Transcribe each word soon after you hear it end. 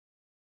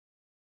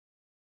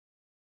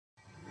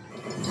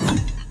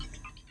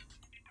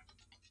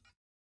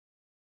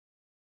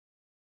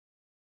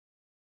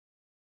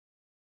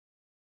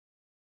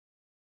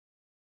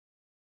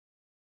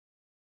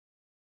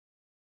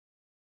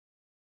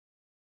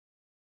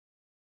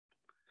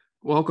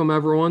Welcome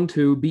everyone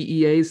to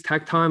BEA's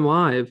Tech Time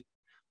Live.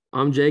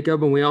 I'm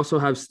Jacob, and we also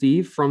have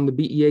Steve from the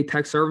BEA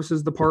Tech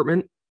Services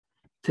Department.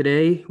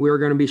 Today, we are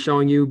going to be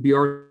showing you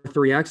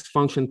BR3-X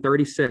function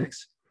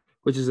 36,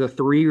 which is a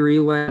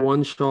 3-relay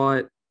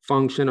one-shot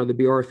function of the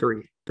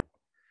BR3.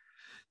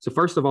 So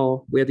first of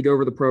all, we have to go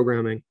over the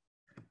programming.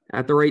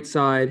 At the right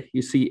side,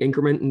 you see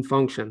increment and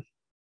function.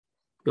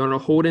 You want to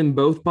hold in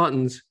both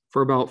buttons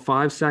for about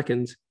 5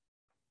 seconds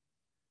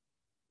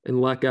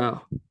and let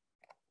go.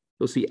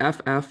 You'll see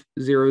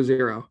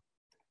FF00.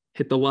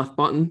 Hit the left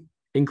button,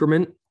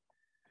 increment,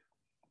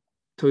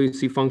 until you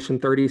see function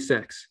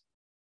 36.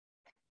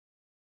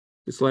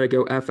 Just let it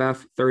go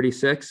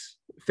FF36,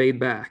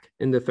 fade back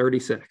into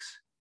 36.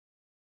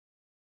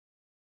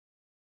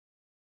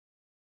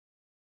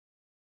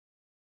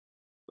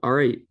 All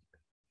right.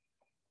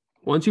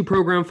 Once you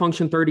program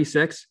function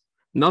 36,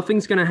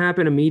 nothing's going to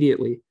happen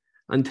immediately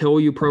until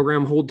you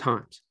program hold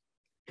times.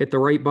 Hit the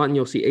right button,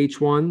 you'll see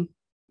H1,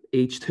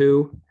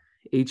 H2,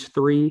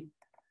 H3,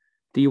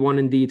 D1,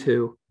 and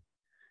D2.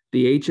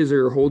 The H's are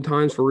your hold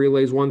times for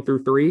relays 1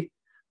 through 3.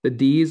 The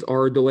D's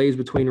are delays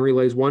between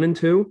relays 1 and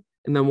 2,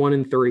 and then 1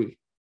 and 3.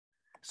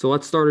 So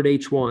let's start at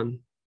H1.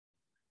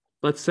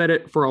 Let's set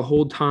it for a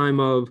hold time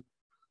of,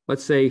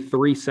 let's say,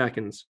 3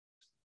 seconds.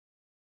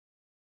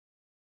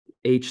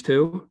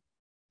 H2,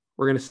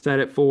 we're going to set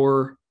it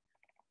for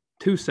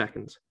 2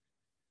 seconds.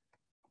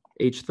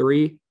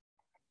 H3,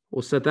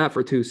 we'll set that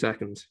for 2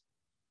 seconds.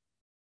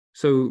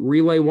 So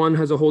relay 1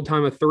 has a hold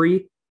time of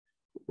 3.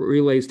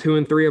 Relays 2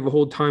 and 3 have a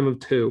hold time of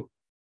 2.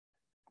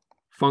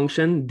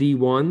 Function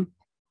D1,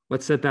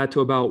 let's set that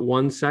to about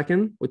 1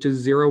 second, which is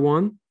 0,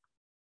 1.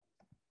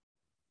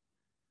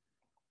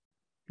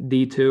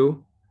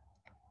 D2,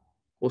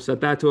 we'll set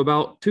that to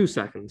about 2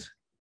 seconds.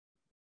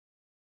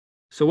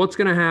 So what's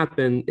going to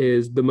happen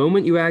is the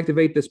moment you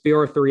activate this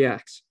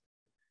BR3-X,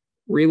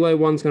 relay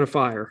 1's going to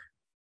fire.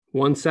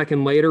 1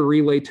 second later,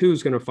 relay 2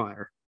 is going to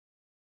fire.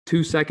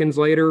 2 seconds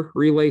later,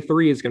 relay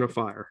 3 is going to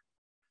fire.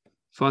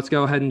 So let's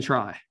go ahead and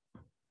try.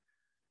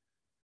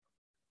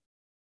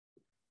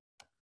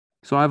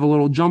 So I have a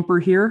little jumper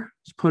here.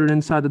 Let's put it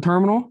inside the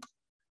terminal.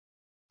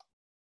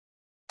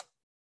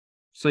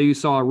 So you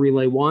saw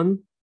relay 1,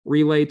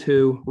 relay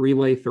 2,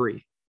 relay 3.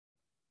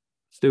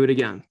 Let's do it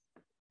again.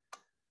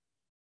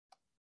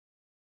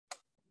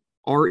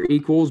 R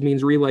equals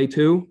means relay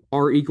 2.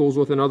 R equals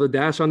with another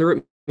dash under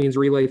it means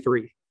relay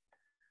 3.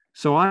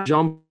 So I have a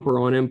jumper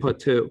on input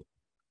 2.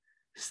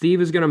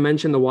 Steve is going to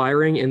mention the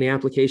wiring and the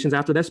applications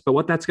after this, but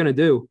what that's going to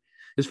do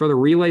is for the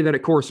relay that it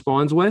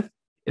corresponds with,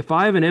 if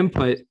I have an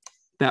input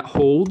that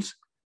holds,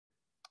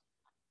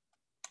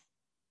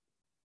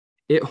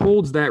 it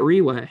holds that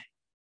relay.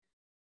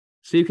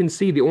 So you can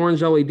see the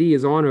orange LED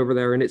is on over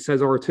there and it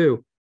says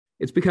R2.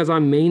 It's because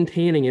I'm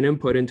maintaining an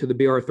input into the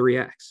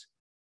BR3-X.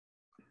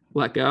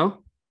 Let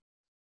go,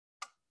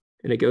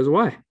 and it goes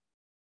away.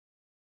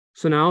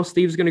 So now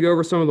Steve's going to go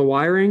over some of the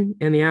wiring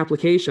and the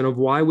application of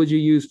why would you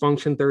use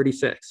function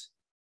 36.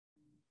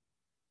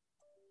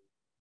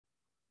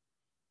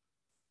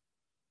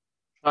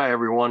 Hi,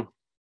 everyone.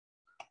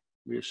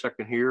 Give me a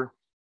second here.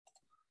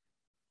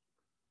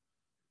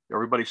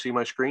 Everybody see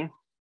my screen?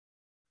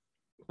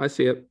 I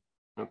see it.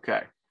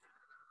 Okay.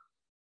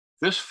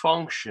 This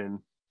function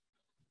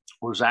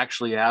was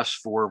actually asked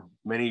for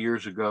many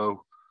years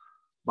ago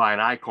by an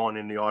icon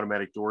in the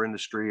automatic door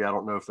industry. I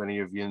don't know if any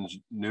of you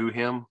knew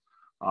him.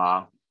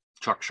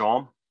 Chuck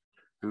Schaum,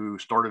 who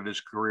started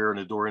his career in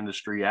the door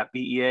industry at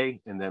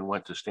BEA and then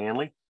went to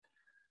Stanley.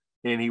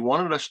 And he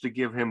wanted us to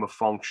give him a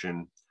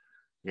function.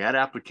 He had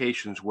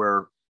applications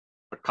where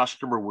a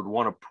customer would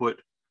want to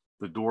put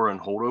the door in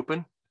hold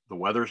open. The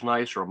weather's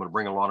nice, or I'm going to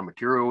bring a lot of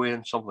material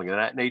in, something of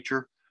that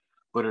nature.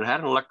 But it had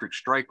an electric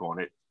strike on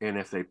it. And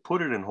if they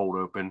put it in hold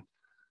open,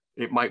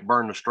 it might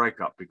burn the strike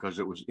up because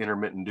it was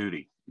intermittent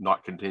duty,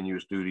 not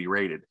continuous duty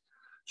rated.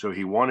 So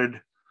he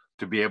wanted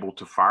to be able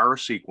to fire a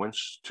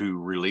sequence to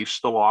release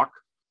the lock,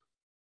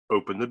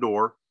 open the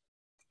door,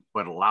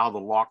 but allow the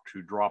lock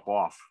to drop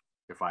off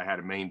if I had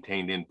a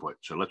maintained input.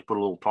 So let's put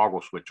a little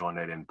toggle switch on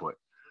that input.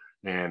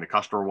 And the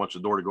customer wants the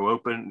door to go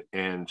open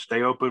and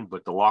stay open,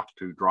 but the lock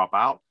to drop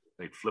out.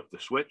 They'd flip the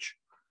switch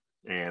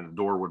and the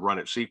door would run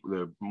its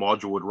the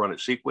module would run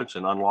its sequence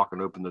and unlock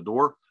and open the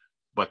door,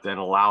 but then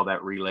allow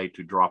that relay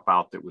to drop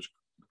out that was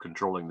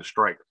controlling the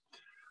strike.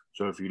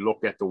 So if you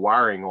look at the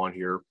wiring on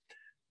here,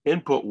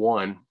 input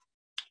 1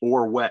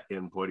 or wet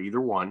input,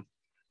 either one,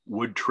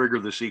 would trigger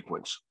the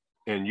sequence.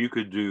 And you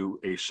could do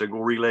a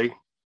single relay.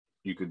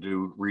 You could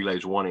do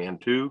relays 1 and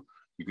 2.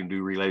 You can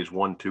do relays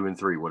 1, 2, and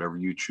 3, whatever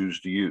you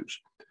choose to use.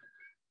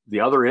 The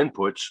other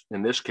inputs,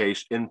 in this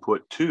case,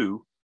 input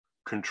 2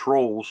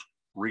 controls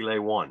relay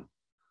 1.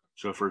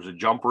 So if there's a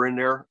jumper in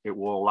there, it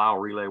will allow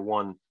relay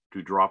 1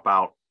 to drop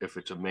out if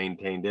it's a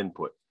maintained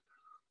input.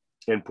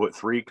 Input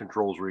 3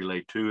 controls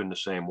relay 2 in the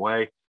same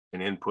way,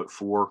 and input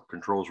 4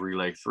 controls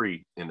relay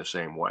 3 in the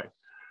same way.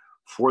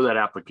 For that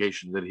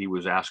application that he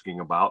was asking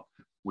about,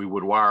 we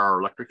would wire our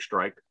electric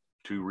strike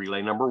to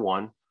relay number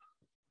 1.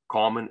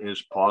 Common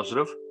is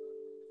positive.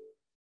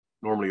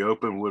 normally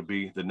open would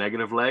be the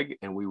negative leg,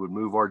 and we would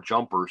move our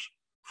jumpers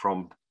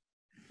from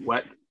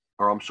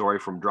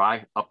from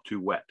dry up to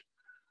wet.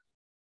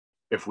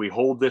 If we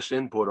hold this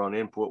input on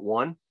input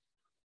 1,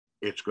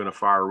 it's going to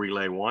fire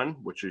relay 1,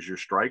 which is your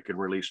strike, and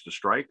release the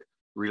strike.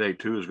 Relay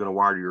 2 is going to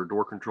wire to your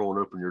door control and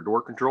open your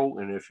door control.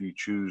 And if you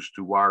choose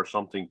to wire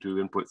something to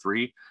input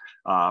 3,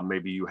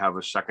 maybe you have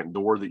a second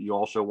door that you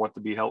also want to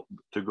be helped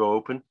to go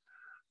open.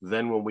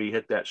 Then when we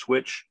hit that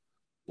switch,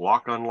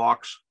 lock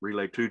unlocks,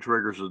 relay 2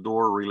 triggers the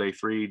door, relay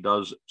 3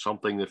 does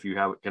something if you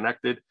have it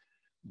connected,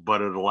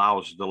 but it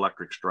allows the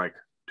electric strike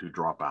to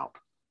drop out.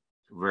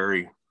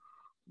 Very,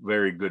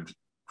 very good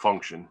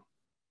function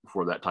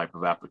for that type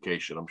of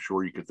application. I'm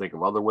sure you could think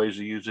of other ways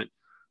to use it,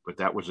 but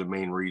that was the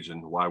main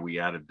reason why we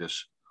added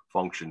this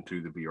function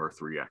to the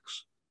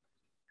BR3-X.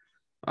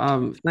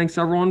 Thanks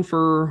everyone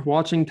for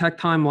watching Tech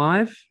Time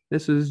Live.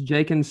 This is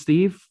Jake and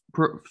Steve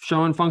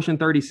showing function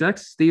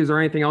 36. Steve, is there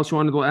anything else you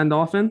wanted to end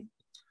off in?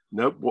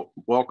 Nope.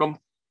 Welcome.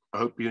 I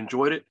hope you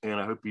enjoyed it, and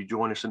I hope you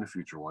join us in the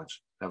future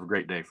ones. Have a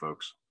great day,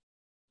 folks.